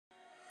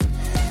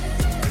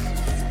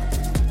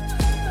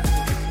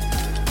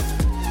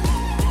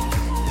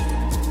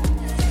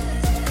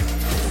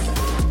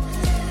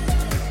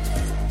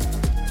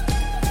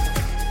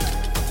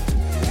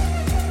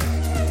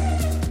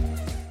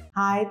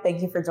Hi,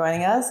 thank you for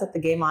joining us at the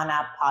Game On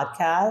App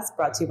podcast,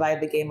 brought to you by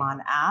the Game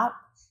On App.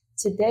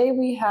 Today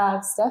we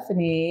have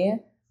Stephanie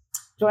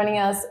joining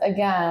us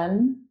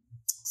again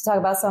to talk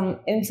about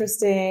some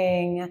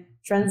interesting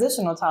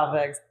transitional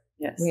topics.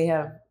 Yes. We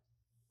have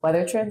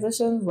weather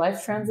transitions,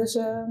 life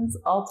transitions,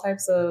 all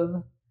types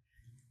of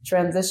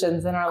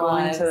transitions in our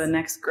lives. Going to the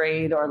next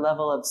grade or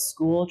level of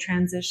school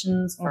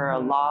transitions for a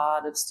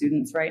lot of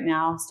students right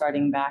now,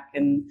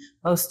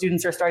 most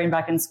students are starting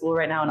back in school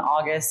right now in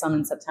August, some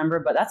in September,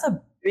 but that's a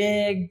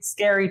big,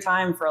 scary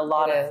time for a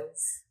lot of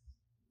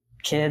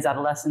kids,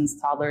 adolescents,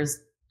 toddlers,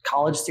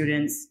 college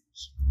students,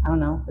 I don't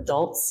know,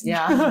 adults.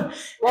 Yeah.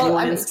 Well,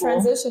 I mean,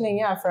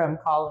 transitioning, from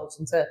college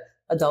into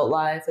adult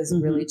life is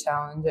really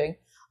challenging.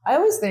 I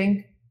always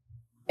think,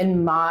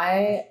 in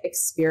my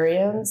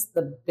experience,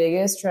 the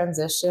biggest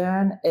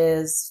transition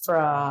is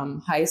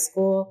from high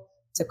school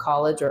to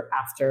college or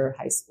after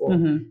high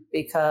school,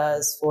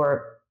 because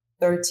for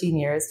 13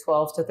 years,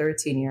 12 to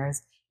 13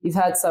 years, you've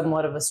had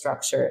somewhat of a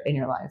structure in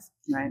your life.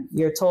 Right.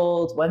 You're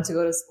told when to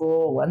go to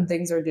school, when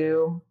things are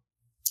due.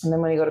 And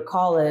then when you go to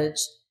college,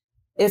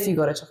 if you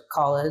go to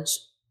college,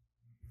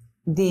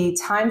 the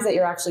times that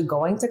you're actually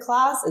going to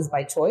class is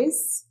by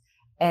choice.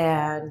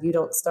 And you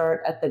don't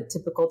start at the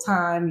typical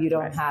time. You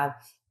don't have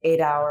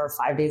 8-hour,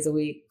 5 days a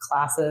week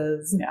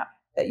classes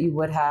that you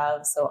would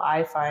have. So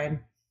I find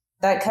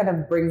that kind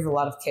of brings a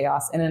lot of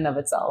chaos in and of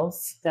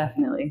itself.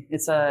 Definitely.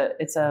 It's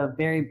a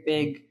very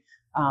big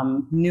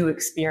new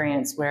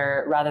experience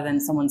where rather than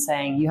someone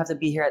saying you have to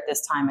be here at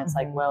this time, it's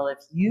like, well, if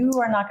you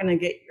are not going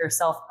to get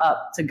yourself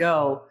up to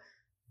go,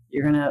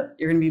 you're gonna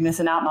be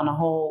missing out on a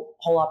whole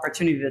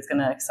opportunity that's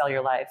gonna excel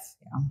your life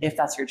if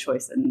that's your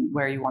choice and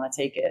where you want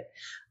to take it.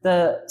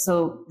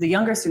 So the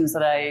younger students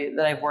that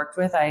I've worked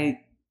with,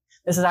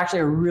 this is actually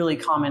a really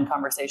common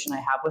conversation I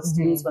have with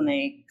students when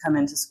they come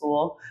into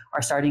school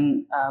or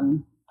starting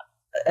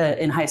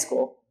in high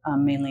school.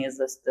 Mainly is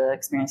this the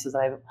experiences that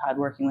I've had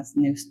working with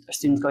new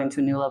students going to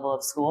a new level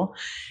of school.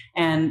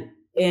 And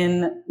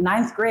in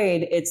 9th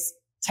grade, it's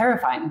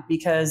terrifying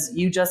because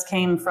you just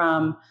came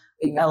from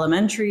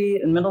elementary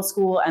and middle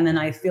school. And then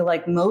I feel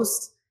like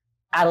most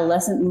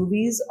adolescent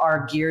movies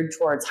are geared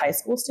towards high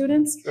school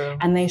students. True.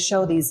 And they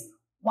show these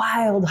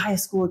wild high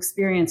school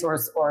experience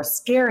or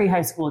scary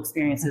high school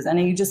experiences. And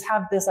then you just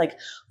have this like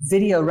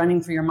video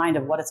running through your mind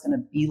of what it's going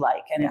to be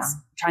like. And it's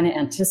trying to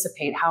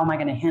anticipate, how am I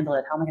going to handle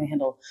it? How am I going to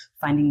handle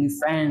finding new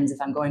friends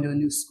if I'm going to a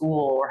new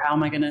school? Or how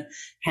am I going to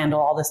handle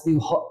all this new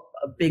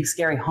big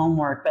scary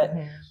homework? But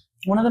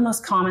one of the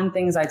most common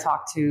things I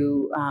talk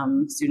to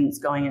students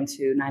going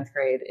into 9th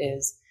grade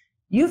is,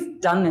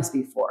 you've done this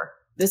before.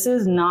 This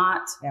is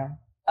not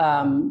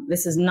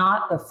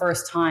the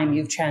first time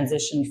you've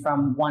transitioned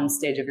from one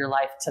stage of your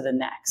life to the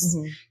next.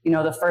 You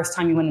know, the first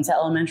time you went into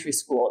elementary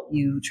school,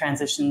 you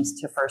transitioned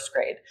to 1st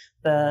grade.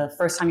 The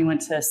first time you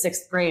went to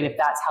 6th grade, if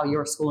that's how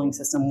your schooling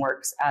system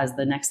works, as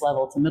the next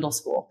level to middle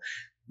school,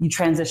 you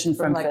transition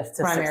from like 5th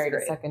to primary 6th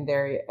grade. to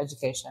secondary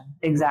education.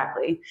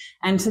 Exactly.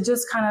 And to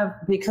just kind of,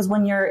 because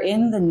when you're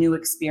in the new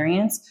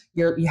experience,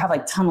 you have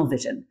like tunnel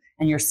vision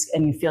and you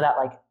feel that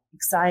like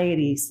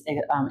anxiety,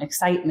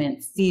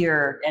 excitement,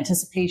 fear,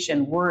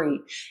 anticipation,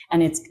 worry,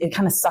 and it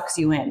kind of sucks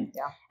you in.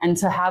 Yeah. And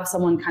to have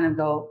someone kind of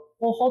go,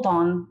 well, hold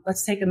on,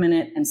 let's take a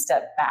minute and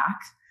step back,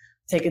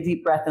 take a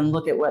deep breath and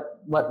look at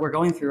what we're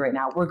going through right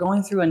now. We're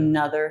going through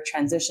another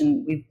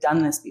transition. We've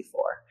done this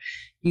before.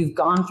 You've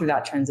gone through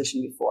that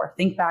transition before.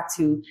 Think back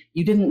to,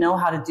 you didn't know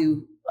how to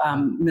do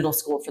middle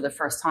school for the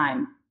first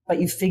time,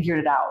 but you figured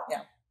it out.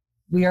 Yeah.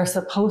 We are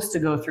supposed to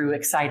go through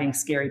exciting,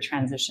 scary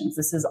transitions.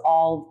 This is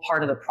all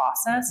part of the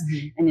process.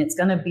 And it's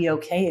going to be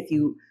okay if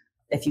you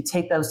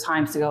take those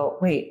times to go,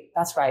 wait,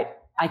 that's right.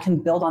 I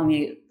can build on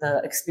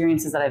the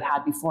experiences that I've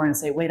had before and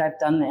say, wait, I've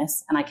done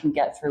this and I can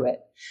get through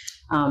it.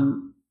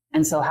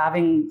 And so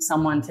having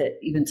someone to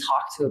even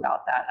talk to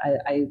about that,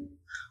 I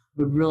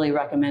would really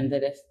recommend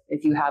that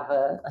if you have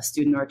a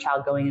student or a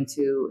child going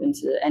into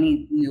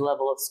any new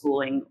level of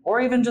schooling,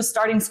 or even just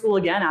starting school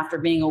again after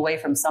being away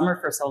from summer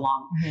for so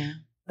long,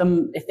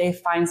 if they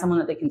find someone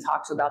that they can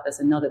talk to about this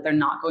and know that they're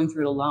not going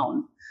through it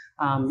alone.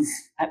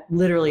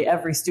 Literally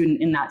every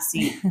student in that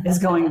seat is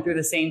going through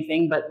the same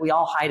thing, but we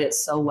all hide it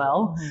so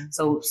well.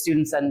 So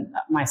students and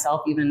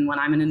myself, even when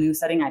I'm in a new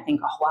setting, I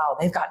think, oh, wow,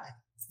 they've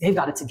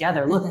got it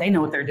together. Look, they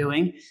know what they're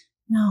doing.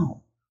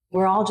 No,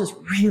 we're all just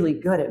really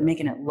good at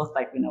making it look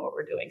like we know what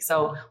we're doing.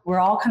 So we're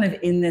all kind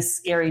of in this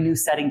scary new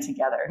setting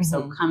together.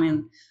 So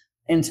coming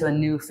into a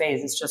new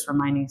phase is just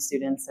reminding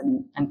students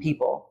and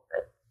people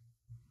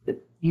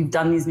that you've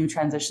done these new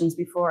transitions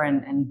before,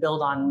 and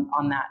build on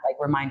that, like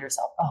remind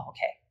yourself, oh,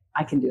 okay,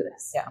 I can do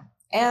this. Yeah.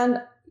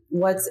 And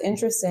what's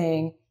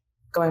interesting,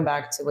 going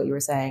back to what you were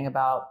saying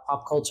about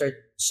pop culture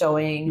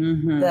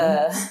showing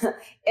the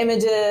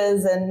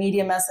images and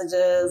media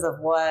messages of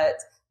what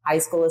high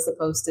school is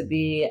supposed to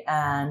be,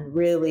 and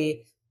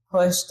really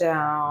push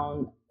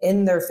down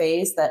in their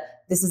face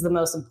that this is the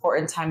most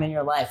important time in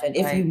your life. And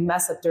if you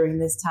mess up during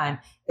this time,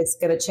 it's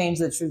going to change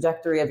the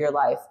trajectory of your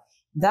life.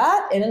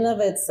 That in and of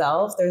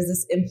itself, there's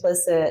this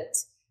implicit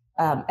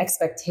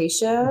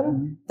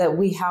expectation that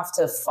we have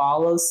to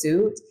follow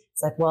suit.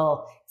 It's like,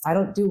 well, if I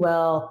don't do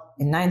well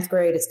in 9th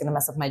grade, it's going to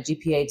mess up my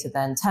GPA to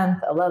then 10th,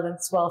 11th,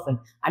 12th, and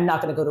I'm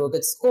not going to go to a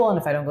good school. And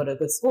if I don't go to a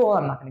good school,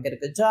 I'm not going to get a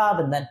good job.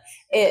 And then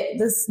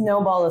the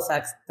snowball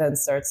effect then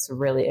starts to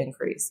really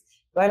increase.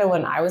 But I know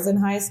when I was in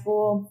high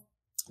school,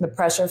 the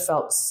pressure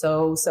felt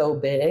so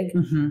big.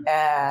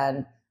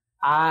 And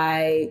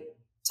I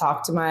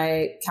talked to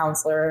my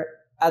counselor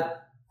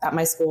at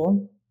my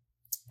school,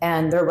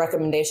 and their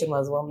recommendation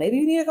was, well, maybe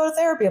you need to go to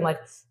therapy. I'm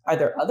like, are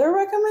there other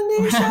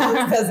recommendations?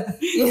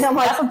 Because I'm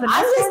like,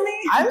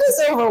 I'm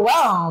just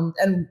overwhelmed.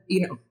 And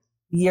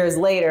years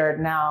later,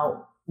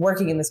 now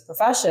working in this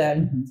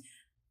profession,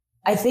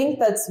 I think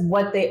that's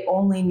what they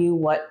only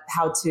knew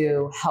how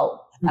to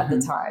help at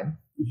the time,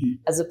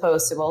 as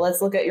opposed to, well,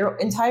 let's look at your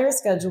entire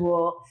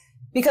schedule,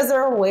 because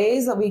there are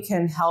ways that we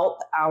can help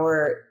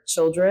our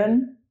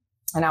children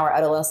and our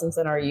adolescents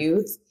and our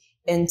youth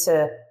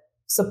into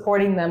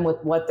supporting them with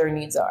what their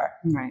needs are.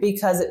 Right.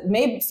 Because it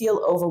may feel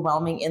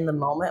overwhelming in the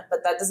moment, but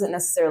that doesn't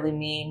necessarily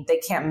mean they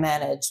can't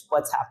manage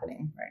what's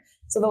happening. Right.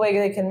 So the way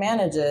they can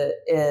manage it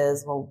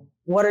is, well,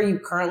 what are you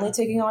currently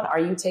taking on? Are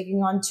you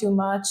taking on too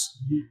much?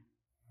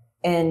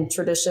 In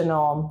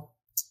traditional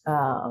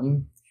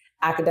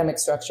academic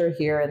structure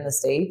here in the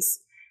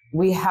States,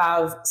 we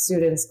have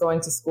students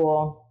going to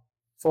school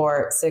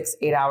for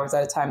 6-8 hours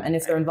at a time. And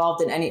if they're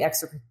involved in any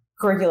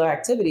extracurricular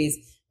activities,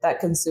 that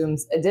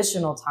consumes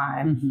additional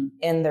time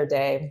in their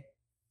day.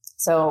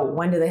 So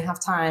when do they have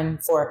time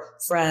for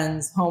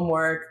friends,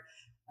 homework,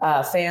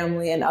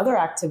 family, and other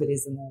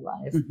activities in their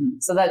life?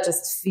 So that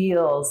just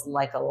feels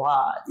like a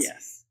lot.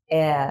 Yes.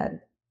 And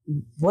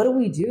what do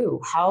we do?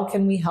 How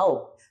can we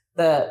help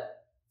the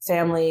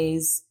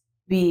families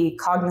be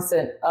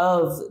cognizant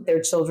of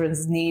their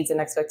children's needs and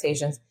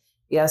expectations?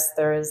 Yes,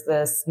 there is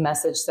this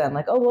message then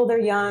like, oh, well, they're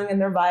young and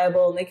they're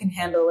viable and they can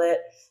handle it.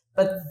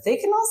 But they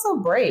can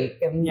also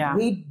break. And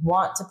we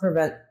want to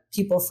prevent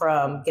people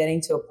from getting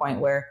to a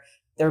point where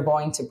they're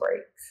going to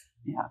break.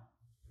 Yeah.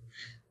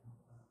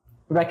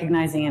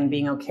 Recognizing and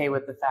being okay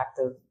with the fact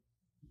of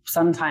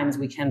sometimes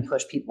we can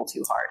push people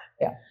too hard.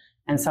 Yeah.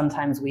 And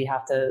sometimes we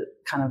have to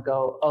kind of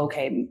go,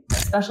 okay,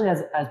 especially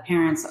as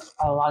parents,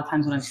 a lot of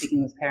times when I'm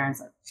speaking with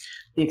parents,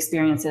 the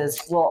experience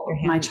is, well,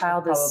 my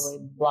child is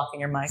probably blocking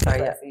your mic.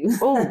 Sorry, yeah.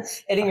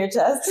 Hitting your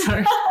chest.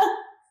 Sorry.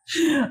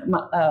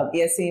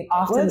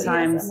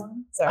 Oftentimes,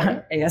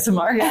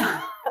 ASMR,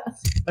 yeah.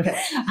 Okay.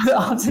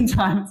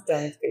 Oftentimes,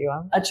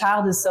 a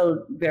child is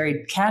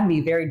can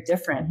be very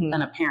different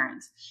than a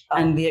parent.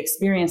 And the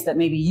experience that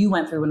maybe you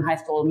went through in high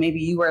school, maybe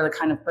you were the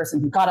kind of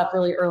person who got up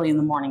really early in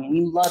the morning and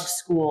you loved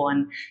school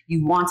and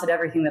you wanted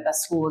everything that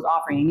school was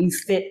offering and you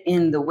fit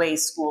in the way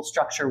school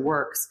structure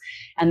works.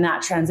 And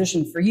that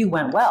transition for you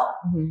went well.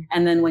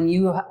 And then when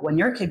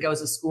your kid goes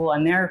to school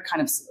and they're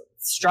kind of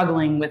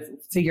struggling with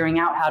figuring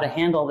out how to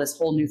handle this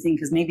whole new thing,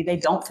 because maybe they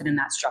don't fit in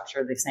that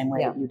structure the same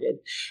way that you did.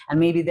 And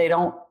maybe they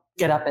don't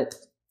get up at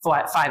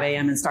 5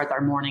 a.m. and start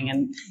their morning.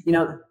 And,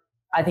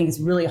 I think it's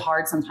really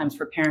hard sometimes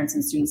for parents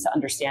and students to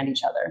understand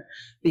each other,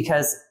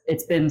 because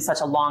it's been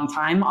such a long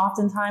time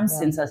oftentimes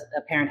since a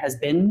parent has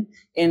been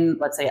in,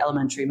 let's say,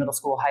 elementary, middle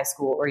school, high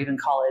school, or even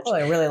college. Oh,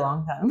 a really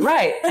long time.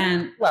 Right.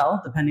 And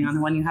well, depending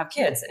on when you have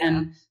kids.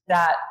 And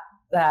that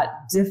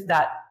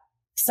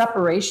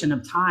separation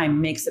of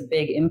time makes a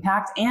big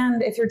impact.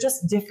 And if you're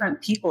just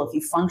different people, if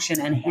you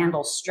function and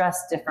handle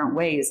stress different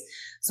ways.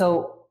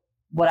 So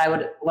what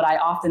I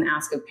often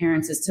ask of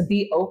parents is to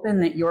be open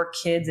that your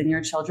kids and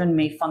your children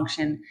may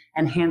function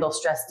and handle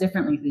stress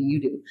differently than you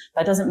do.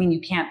 That doesn't mean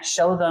you can't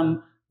show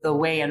them the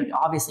way, and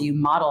obviously you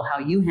model how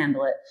you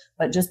handle it,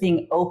 but just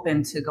being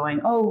open to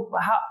going,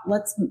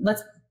 let's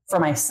for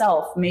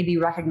myself, maybe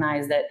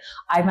recognize that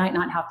I might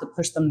not have to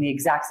push them the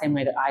exact same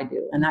way that I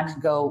do. And that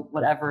could go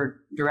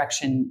whatever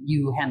direction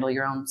you handle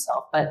your own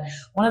self. But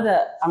I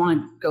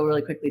want to go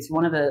really quickly to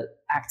one of the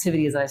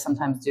activities that I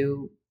sometimes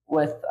do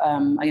with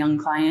a young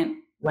client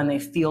when they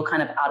feel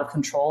kind of out of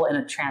control in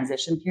a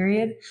transition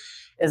period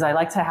is I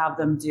like to have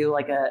them do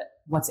like a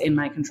what's in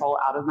my control,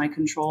 out of my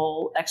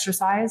control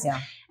exercise.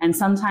 Yeah. And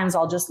sometimes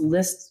I'll just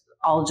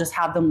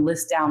have them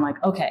list down like,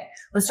 okay,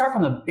 let's start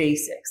from the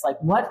basics. Like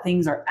what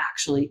things are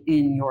actually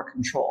in your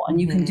control?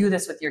 And you can do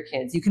this with your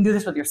kids. You can do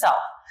this with yourself.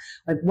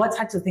 Like what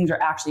types of things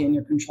are actually in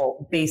your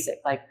control? Basic,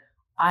 like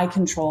I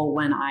control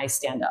when I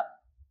stand up.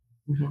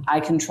 I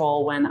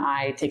control when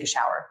I take a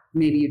shower.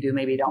 Maybe you do,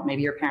 maybe you don't.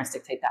 Maybe your parents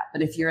dictate that.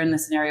 But if you're in the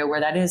scenario where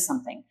that is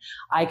something,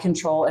 I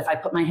control if I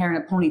put my hair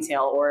in a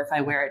ponytail or if I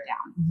wear it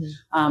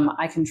down.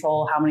 I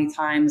control how many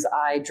times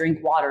I drink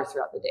water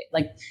throughout the day.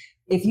 Like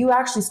if you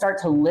actually start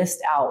to list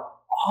out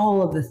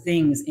all of the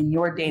things in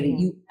your day that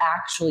you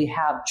actually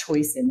have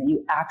choice in, that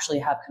you actually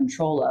have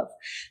control of,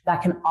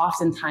 that can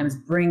oftentimes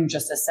bring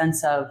just a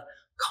sense of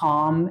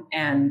calm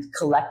and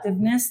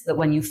collectiveness, that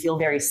when you feel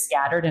very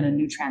scattered in a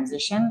new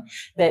transition,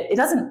 that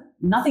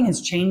nothing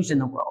has changed in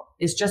the world.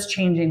 It's just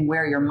changing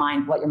what your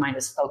mind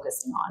is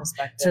focusing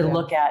on.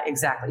 Look at,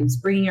 exactly. It's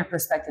bringing your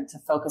perspective to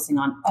focusing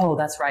on, oh,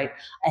 that's right.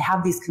 I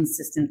have these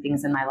consistent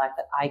things in my life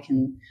that I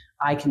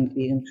can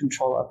be in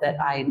control of,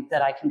 that I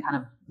can kind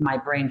of, my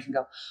brain can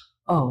go,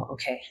 oh,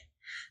 okay.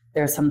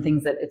 There's some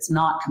things that it's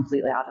not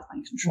completely out of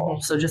my control.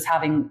 So just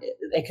having,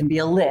 it can be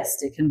a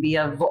list, it can be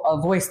a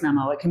voice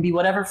memo, it can be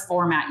whatever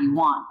format you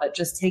want, but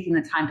just taking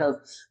the time to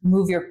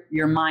move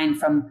your mind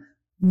from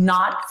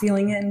not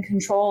feeling in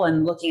control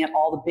and looking at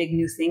all the big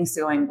new things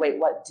to going, wait,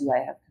 what do I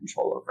have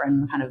control over?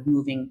 And kind of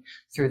moving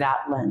through that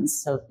lens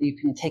so you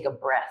can take a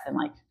breath and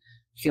like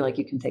feel like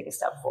you can take a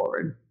step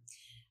forward.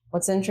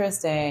 What's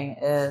interesting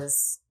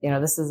is,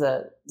 this is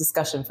a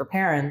discussion for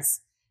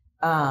parents.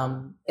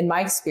 In my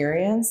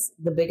experience,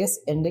 the biggest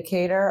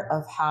indicator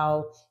of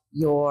how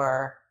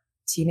your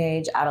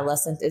teenage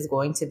adolescent is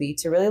going to be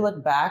to really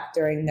look back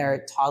during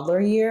their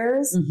toddler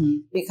years,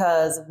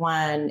 because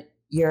when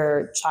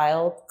your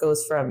child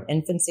goes from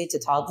infancy to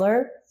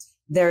toddler,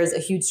 there's a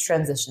huge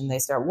transition. They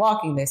start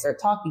walking, they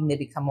start talking, they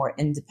become more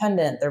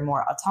independent, they're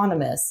more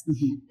autonomous.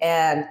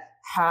 And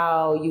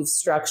how you've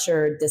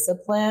structured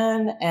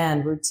discipline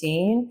and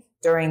routine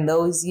during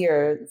those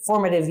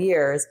formative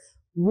years,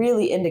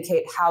 really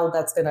indicate how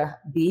that's going to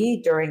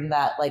be during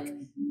that like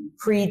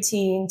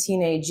preteen,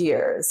 teenage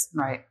years.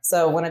 Right.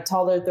 So when a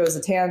toddler throws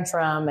a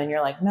tantrum and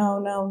you're like,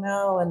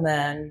 no, and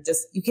then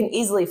you can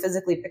easily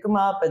physically pick them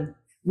up and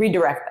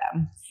redirect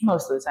them.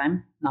 Most of the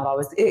time, not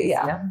always the case.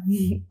 Yeah.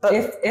 But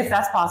if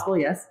that's possible,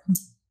 yes.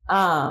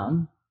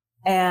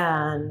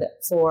 And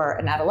for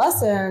an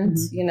adolescent,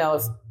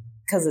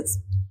 because it's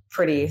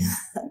pretty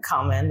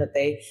common that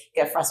they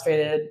get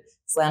frustrated,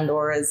 slam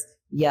doors,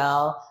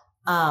 yell.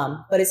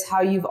 But it's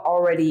how you've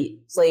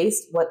already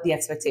placed what the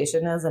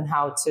expectation is and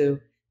how to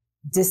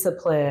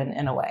discipline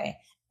in a way.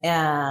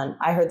 And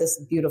I heard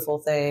this beautiful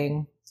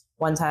thing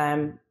one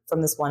time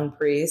from this one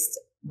priest,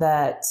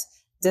 that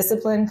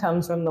discipline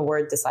comes from the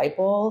word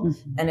disciple,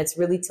 and it's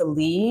really to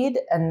lead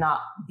and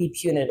not be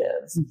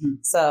punitive.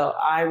 So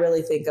I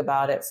really think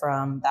about it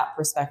from that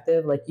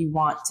perspective. Like, you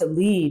want to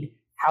lead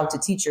how to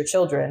teach your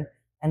children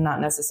and not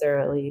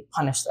necessarily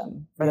punish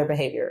them for their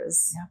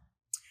behaviors. Yeah.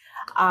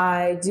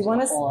 I do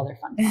want to. Whole other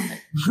fun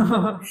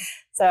topic.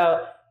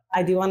 So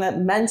I do want to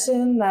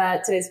mention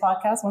that today's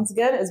podcast, once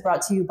again, is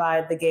brought to you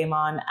by the Game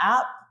On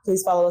app.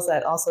 Please follow us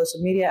at all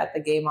social media at the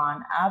Game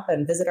On app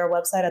and visit our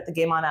website at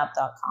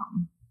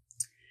thegameonapp.com.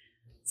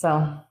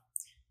 So,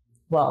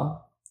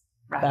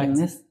 wrapping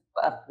this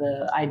up,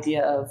 the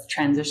idea of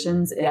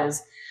transitions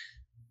is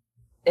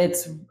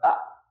it's.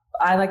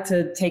 I like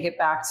to take it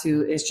back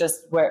to is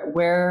just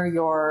where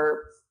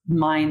your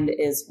mind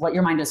is, what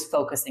your mind is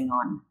focusing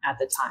on at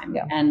the time,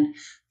 and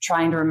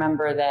trying to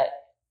remember that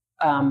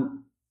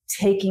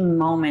taking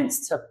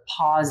moments to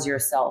pause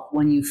yourself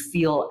when you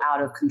feel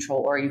out of control,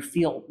 or you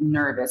feel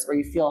nervous, or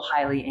you feel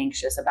highly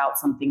anxious about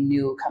something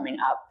new coming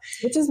up,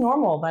 which is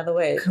normal, by the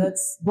way.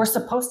 We're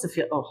supposed to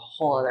feel a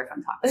whole other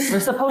fun topic. We're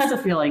supposed to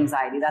feel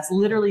anxiety. That's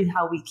literally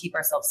how we keep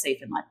ourselves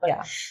safe in life.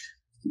 But,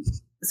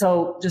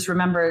 so just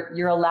remember,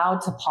 you're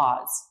allowed to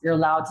pause. You're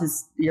allowed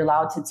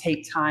to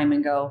take time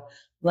and go,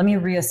 let me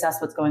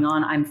reassess what's going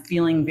on. I'm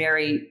feeling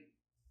very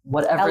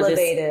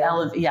elevated.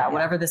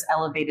 Whatever this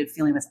elevated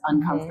feeling, this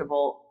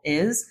uncomfortable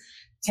is.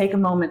 Take a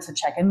moment to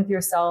check in with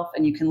yourself,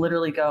 and you can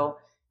literally go,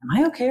 am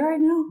I okay right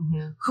now?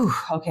 Whew,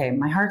 okay,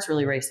 my heart's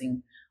really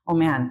racing. Oh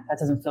man, that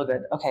doesn't feel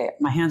good. Okay,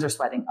 my hands are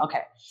sweating.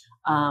 Okay,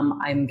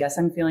 I guess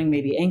I'm feeling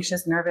maybe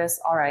anxious, nervous.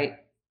 All right,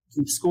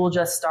 school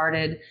just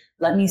started.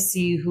 Let me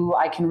see who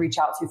I can reach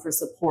out to for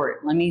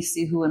support. Let me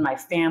see who in my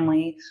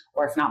family,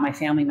 or if not my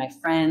family, my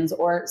friends,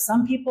 or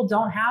some people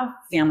don't have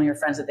family or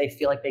friends that they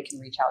feel like they can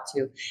reach out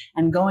to.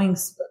 And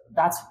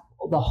that's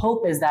the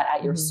hope, is that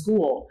at your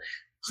school,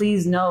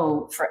 please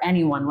know, for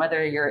anyone,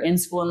 whether you're in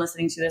school and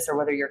listening to this, or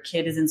whether your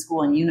kid is in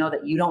school and you know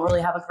that you don't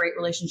really have a great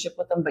relationship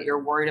with them, but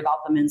you're worried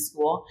about them in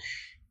school,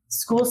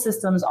 school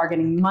systems are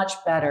getting much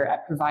better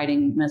at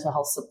providing mental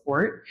health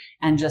support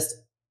and just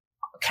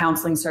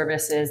counseling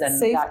services and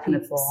safe that kind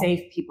people. Of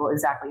safe people.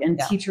 Exactly. And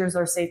teachers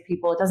are safe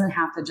people. It doesn't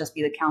have to just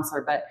be the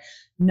counselor, but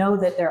know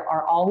that there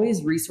are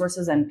always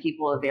resources and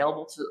people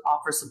available to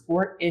offer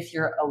support if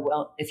you're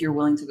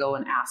willing to go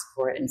and ask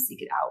for it and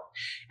seek it out.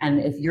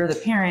 And if you're the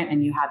parent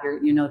and you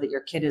know that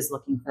your kid is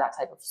looking for that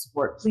type of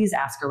support, please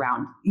ask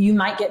around. You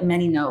might get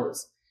many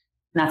no's,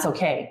 and that's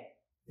okay,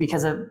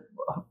 because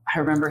I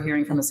remember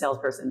hearing from a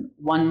salesperson,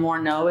 one more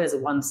no is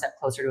one step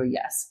closer to a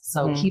yes.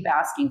 So keep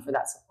asking for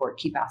that support,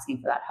 keep asking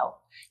for that help.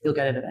 You'll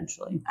get it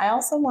eventually. I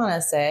also want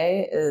to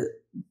say,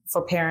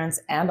 for parents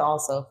and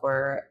also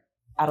for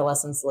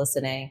adolescents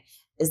listening,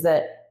 is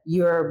that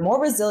you're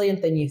more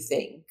resilient than you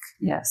think.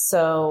 Yes.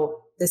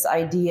 So this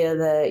idea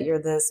that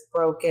you're this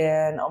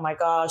broken, oh my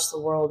gosh, the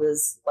world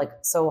is like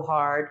so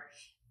hard.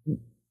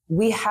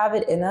 We have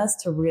it in us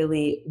to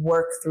really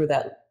work through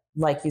that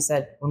like you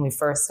said, when we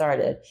first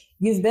started,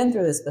 you've been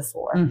through this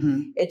before.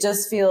 It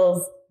just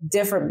feels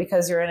different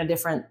because you're in a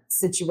different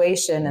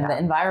situation and the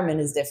environment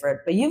is different,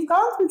 but you've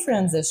gone through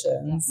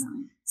transitions.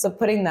 So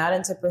putting that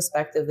into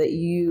perspective that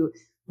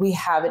we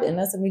have it in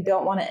us, and we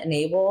don't want to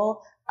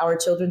enable our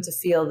children to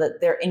feel that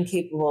they're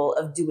incapable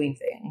of doing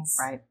things.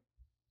 Right.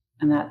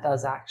 And that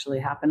does actually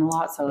happen a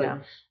lot.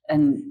 So,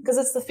 and because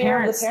it's the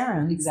fear of the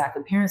parents.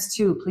 Exactly. Parents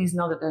too, please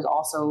know that there's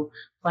also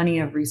plenty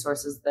of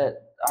resources that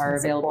are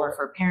available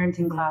for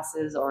parenting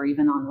classes, or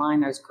even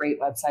online. There's great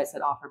websites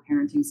that offer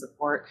parenting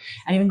support,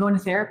 and even going to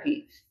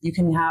therapy. You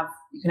can have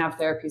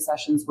therapy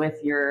sessions with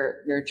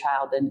your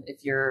child. And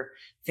if you're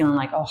feeling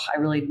like, oh,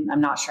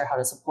 I'm not sure how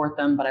to support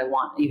them, but I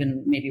want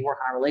even maybe work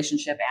on a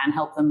relationship and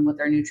help them with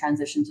their new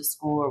transition to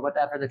school or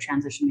whatever the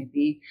transition may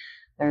be,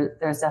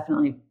 there's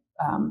definitely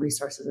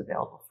resources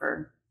available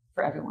for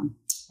everyone.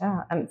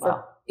 Yeah. And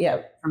for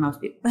most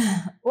people.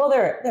 Well,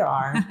 there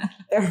are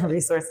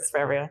resources for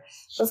everyone.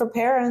 But for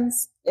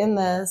parents in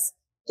this,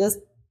 just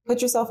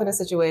put yourself in a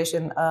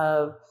situation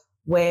of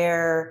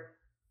where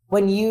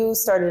when you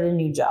started a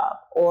new job,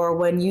 or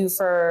when you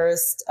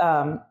first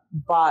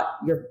bought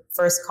your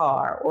first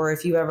car, or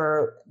if you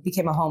ever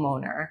became a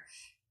homeowner,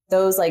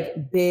 those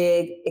like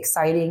big,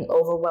 exciting,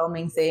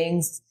 overwhelming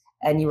things,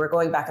 and you were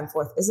going back and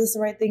forth. Is this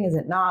the right thing? Is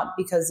it not?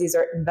 Because these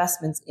are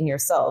investments in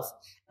yourself.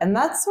 And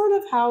that's sort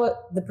of how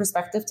the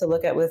perspective to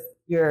look at with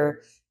your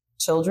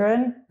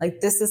children.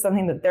 Like, this is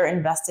something that they're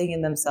investing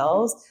in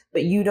themselves,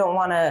 but you don't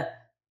want to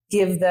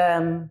give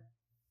them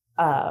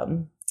a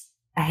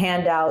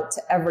handout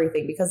to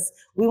everything, because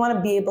we want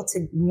to be able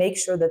to make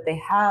sure that they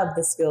have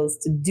the skills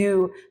to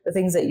do the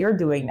things that you're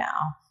doing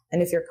now.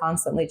 And if you're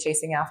constantly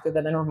chasing after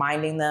them and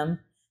reminding them,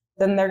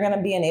 then they're going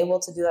to be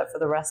unable to do that for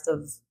the rest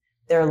of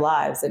their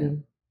lives.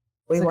 And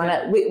we want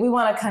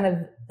to kind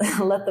of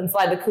let them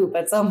fly the coop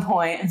at some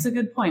point. It's a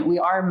good point. We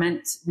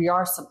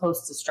are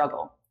supposed to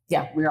struggle.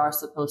 Yeah. We are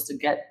supposed to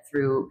get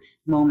through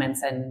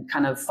moments and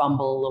kind of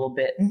fumble a little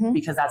bit,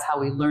 because that's how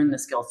we learn the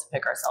skills to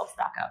pick ourselves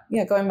back up.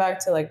 Yeah. Going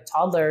back to like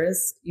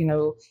toddlers,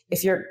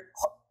 if you're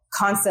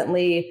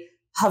constantly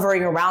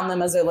hovering around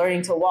them as they're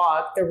learning to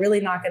walk, they're really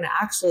not going to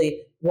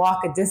actually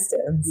walk a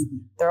distance.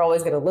 They're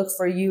always going to look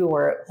for you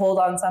or hold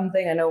on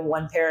something. I know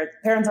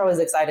parents are always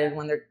excited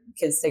when their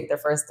kids take their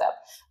first step,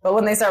 but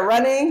when they start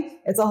running,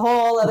 it's a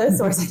whole other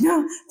source. Like,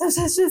 no, that's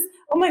just,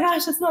 oh my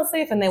gosh, it's not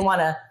safe. And they want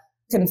to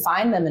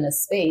confine them in a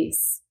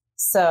space.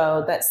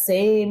 So that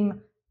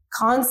same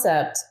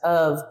concept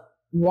of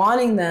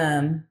wanting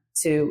them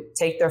to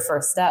take their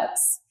first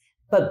steps,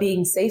 but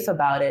being safe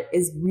about it,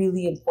 is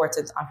really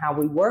important on how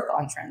we work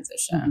on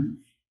transition.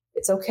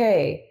 It's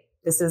okay.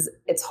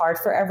 It's hard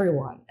for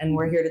everyone. And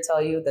we're here to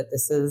tell you that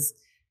this is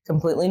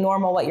completely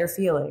normal, what you're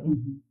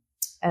feeling.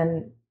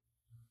 And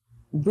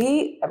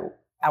we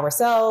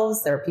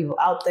ourselves, there are people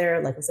out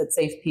there, like I said,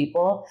 safe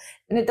people.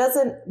 And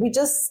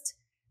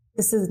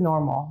this is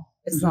normal.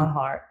 It's not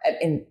hard.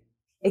 And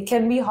it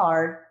can be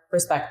hard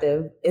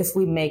perspective if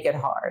we make it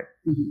hard,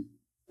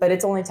 but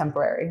it's only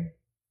temporary.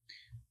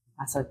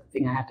 That's a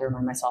thing I have to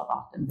remind myself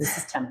often. This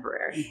is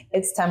temporary.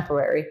 It's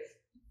temporary.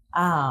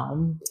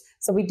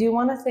 So we do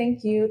want to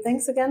thank you.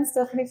 Thanks again,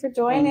 Stephanie, for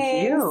joining.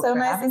 Thank you. So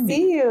nice to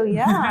see you.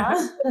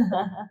 Yeah.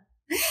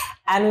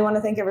 And we want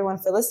to thank everyone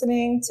for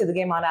listening to the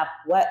Game On App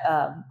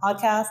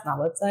podcast, not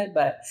website,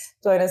 but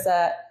join us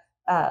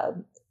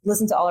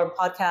listen to all our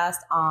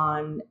podcasts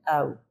on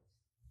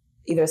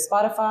either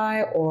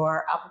Spotify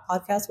or Apple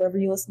Podcasts, wherever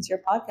you listen to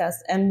your podcast.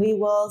 And we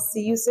will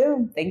see you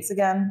soon. Thanks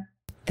again.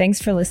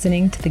 Thanks for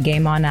listening to the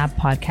Game On App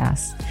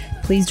podcast.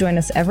 Please join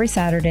us every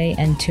Saturday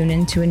and tune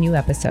in to a new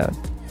episode.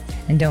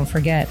 And don't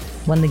forget,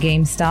 when the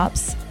game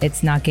stops,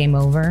 it's not game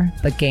over,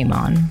 but game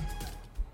on.